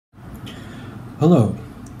Hello,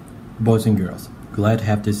 boys and girls. Glad to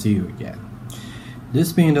have to see you again.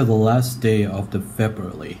 This being the last day of the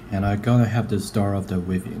February, and I'm gonna have to start off the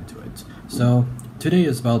review into it. So today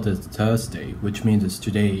is about the Thursday, which means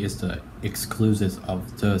today is the exclusive of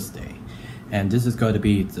Thursday, and this is going to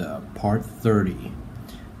be the part 30,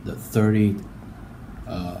 the 30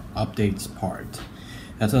 updates part.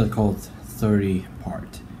 That's what it's called, 30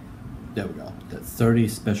 part. There we go, the 30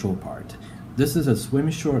 special part. This is a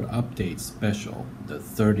swim short update special, the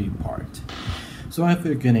 30 part. So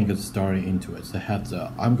after getting started into it,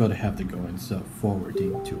 I'm going to have to go and forward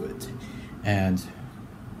into it. And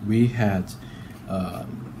we had,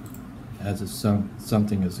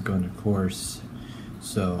 something is going to course,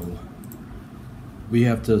 so we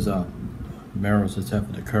have to mirrors to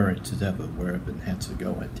have the current to have where it had to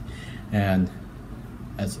go it. And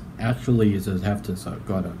as actually is have to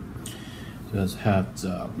gotta just have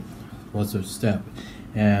what's the step,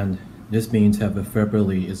 and this means have a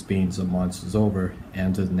February is being the month is over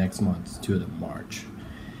and the next month to the March,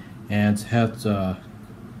 and have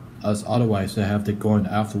as otherwise I have to go in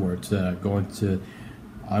afterwards I'm going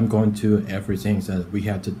to everything that we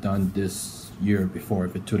have to done this year before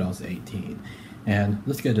for 2018, and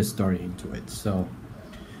let's get it started into it. So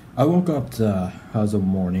I woke up as a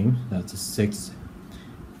morning, that's 6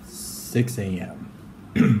 a.m.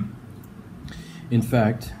 In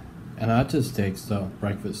fact, and I just take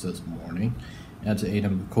breakfast this morning, and I ate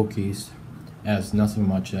them cookies, as nothing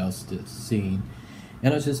much else to see,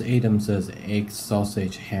 and I just ate them as egg,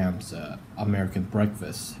 sausage, hams, American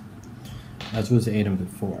breakfast. As was ate them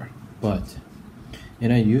before, but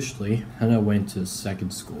and I went to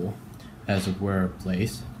second school as a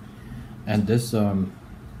workplace, and this some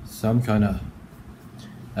kind of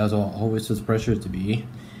as always is pressure to be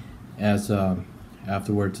as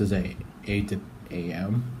afterwards is 8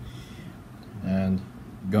 a.m. and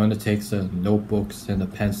going to take some notebooks and a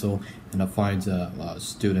pencil, and I find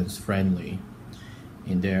students friendly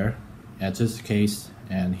in there at this case,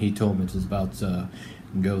 and he told me it's about to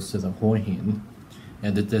go to the Hoyin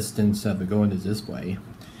and the distance of going this way,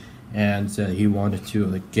 and he wanted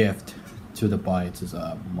to gift to the buy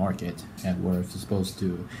to market, and where it's supposed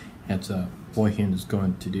to and Hoyin is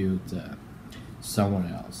going to do to someone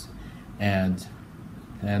else, and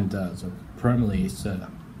so primarily is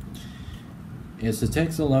to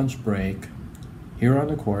take the lunch break. Here on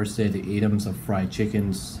the course, they eat them some fried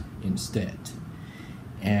chickens instead,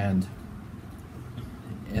 and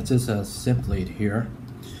it's just simply here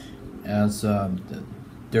as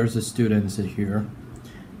there's a student here.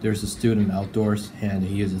 There's a student outdoors, and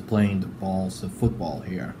he is playing the balls of football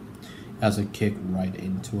here. Has a kick right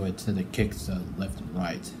into it, and it kicks the left and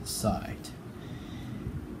right side.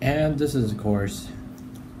 And this is of course,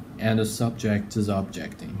 and the subject is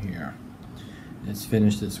objecting here. It's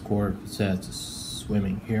finished this course, says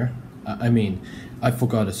swimming here. I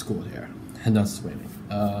forgot a school there, and not swimming.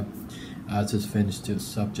 I just finished the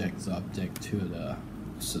subject to the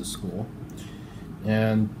school,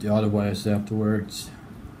 and the other one is afterwards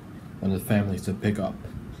when the family to pick up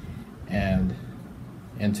and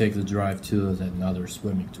take the drive to another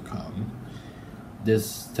swimming to come.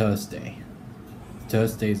 This Thursday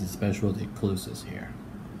is a special inclusive here.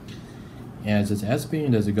 And as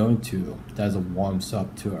being as going to, that's a warms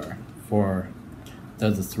up tour for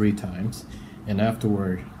that's 3 times, and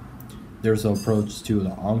afterward there's an approach to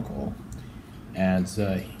the uncle, and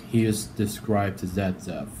he is described as that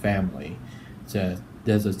family that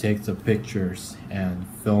takes the pictures and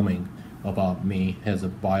filming about me as a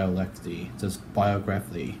biography,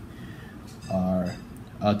 or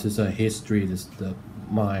just a history,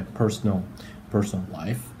 my personal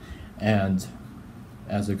life, and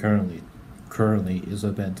as a currently is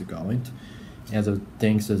about to go it, as the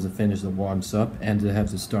things as it finish the warms up, and they have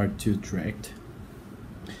to start to tricked.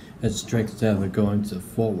 It's tricks that are going to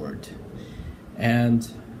forward, and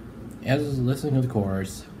as listening to the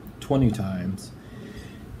chorus 20 times,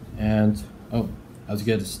 and I was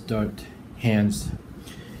going to start hands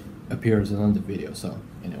appears on the video. So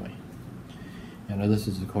anyway, and this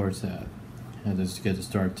is the chorus that and just get to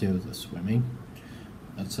start to the swimming.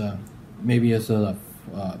 That's maybe it's a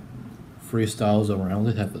freestyles around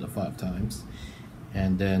it after the 5 times,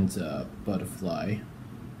 and then the butterfly.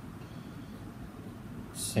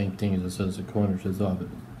 Same thing as the corners as of it.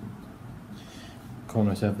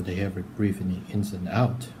 Corners after they have it breathing in and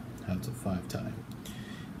out after 5 times.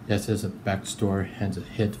 That says a backstore and a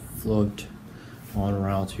hit float on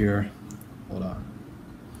around here. Hold on.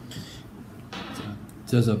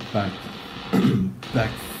 There's a back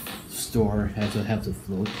store has a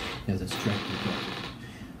float, has a strap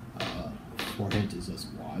forehead is as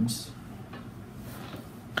wads.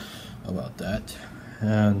 about that,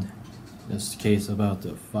 and this case about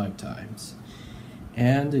the 5 times,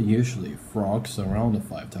 and usually frogs around the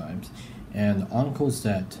 5 times, and uncles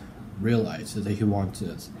that realized that he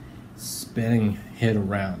wanted spinning head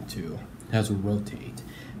around to has to rotate,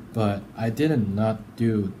 but I did not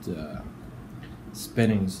do the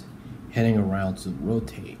spinnings heading around to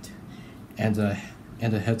rotate, and the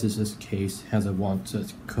head of this case has a one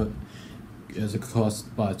that could as a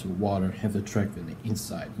caused by the water have the track in the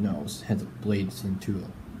inside nose, has the blades into the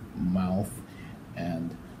mouth,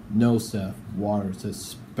 and nose of water that's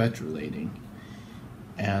speculating,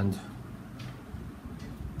 and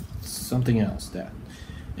something else that.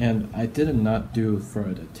 And I did not do for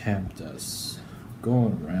the attempt as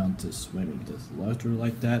going around to swimming this larger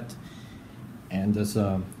like that. And there's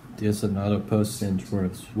another person for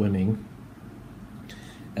swimming.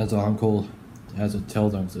 As uncle has to tell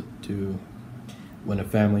them to do when the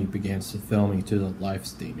family begins to filming to the live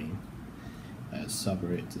streaming. As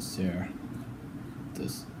separate this there.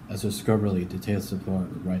 This as a scribbly details about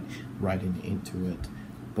writing into it.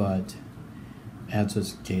 But as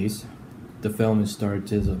this case, the film is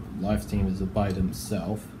started as a live stream is by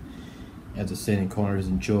themselves. At the sitting corners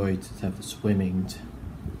enjoyed to have the swimming,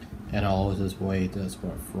 and all this way that's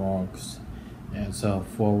for frogs, and so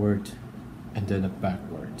forward and then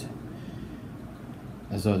backward.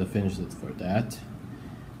 And so to finish it for that.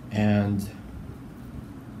 And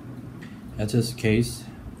at this case,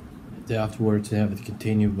 afterwards they have to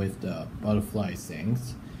continue with the butterfly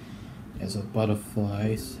things. And so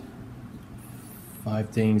butterflies, 5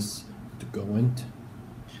 things to go into,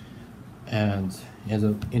 and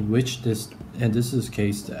in which this is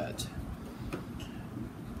case that,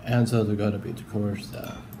 and so they're gonna be the course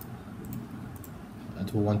that,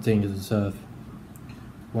 and one thing is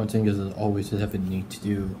always have a need to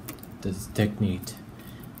do this technique,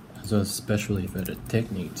 so especially for the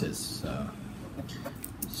technique is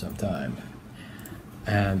sometime,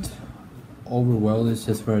 and overall this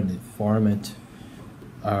is for the format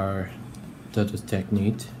are the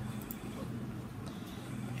technique.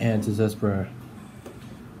 And this is where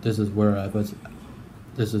I was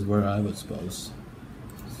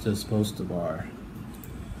supposed to bar,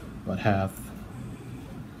 but I have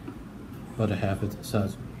it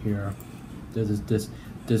says here. This is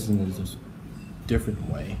a different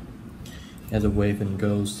way, and the wave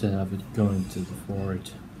goes to have it going to the forward,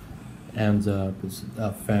 and it's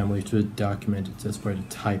a family to document it. That's where it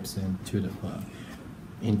types into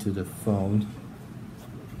the phone.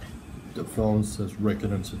 The phone says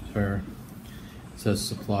recurrence of her, says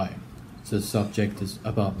supply, says subject is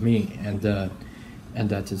about me, and that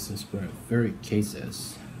is this where very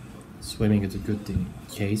cases. Swimming is a good thing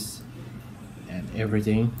case, and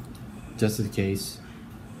everything, just the case,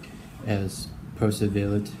 as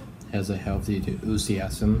persevered, has a healthy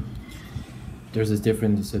enthusiasm. There's a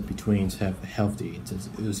difference between to have healthy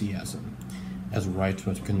enthusiasm, as right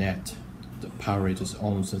to connect. The power it just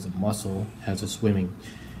owns as a muscle, has a swimming.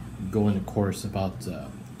 Go in the course about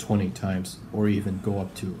 20 times or even go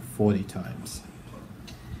up to 40 times.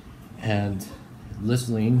 And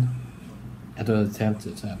listening at the attempt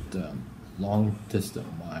to have the long distance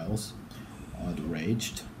miles on the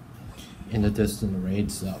raged. In the distance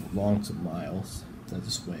range long miles that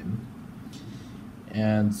swim.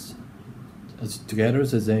 And together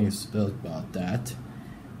the thing is built about that.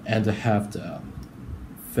 And to have the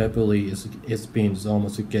February it's been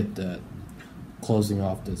almost to get the closing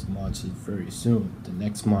off this month very soon. The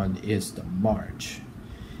next month is the March,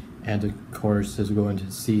 and the course is going to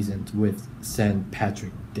season with St.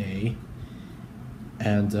 Patrick Day,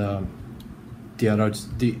 and the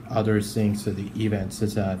other things of the events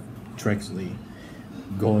is that directly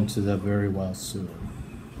going to the very well soon.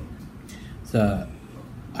 So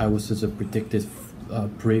I was just predicted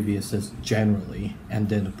previous as generally, and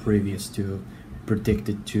then the previous to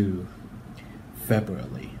predicted to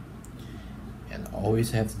February. And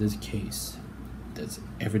always have this case that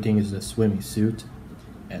everything is a swimming suit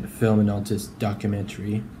and filming on this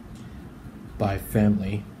documentary by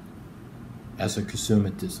family as a consumer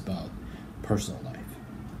is about personal life.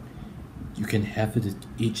 You can have it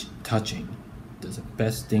each touching. That's the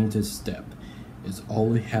best thing to step is all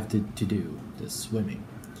we have to do this swimming.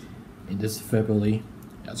 In this February,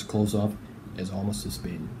 as close off as almost has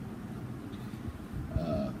been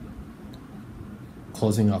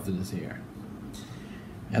closing off of this year.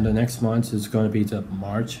 And the next month is going to be the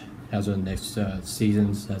March, as the next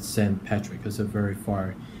seasons at St. Patrick is very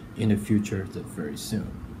far in the future, that very soon.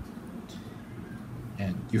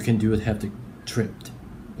 And you can do it, have the trip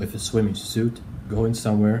with a swimming suit, going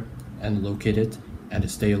somewhere and locate it and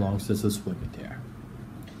stay along as a swimming there.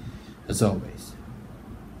 As always.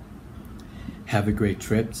 Have a great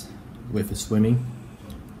trip with the swimming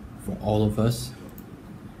for all of us.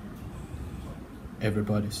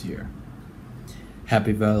 Everybody's here.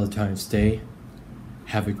 Happy Valentine's Day.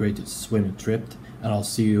 Have a great swimming trip, and I'll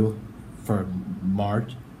see you for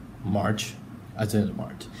March. I said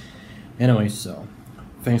March. Anyway, so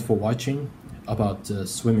thanks for watching about the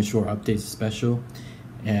Swimming Shore Updates special,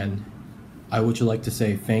 and I would like to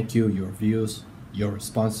say thank you, your views, your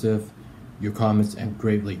responsive, your comments, and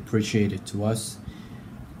greatly appreciated to us,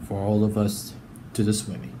 for all of us to the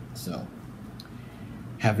swimming. So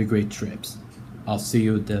have a great trips. I'll see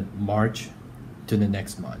you the March to the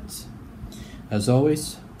next month. As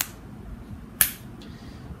always,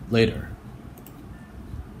 later.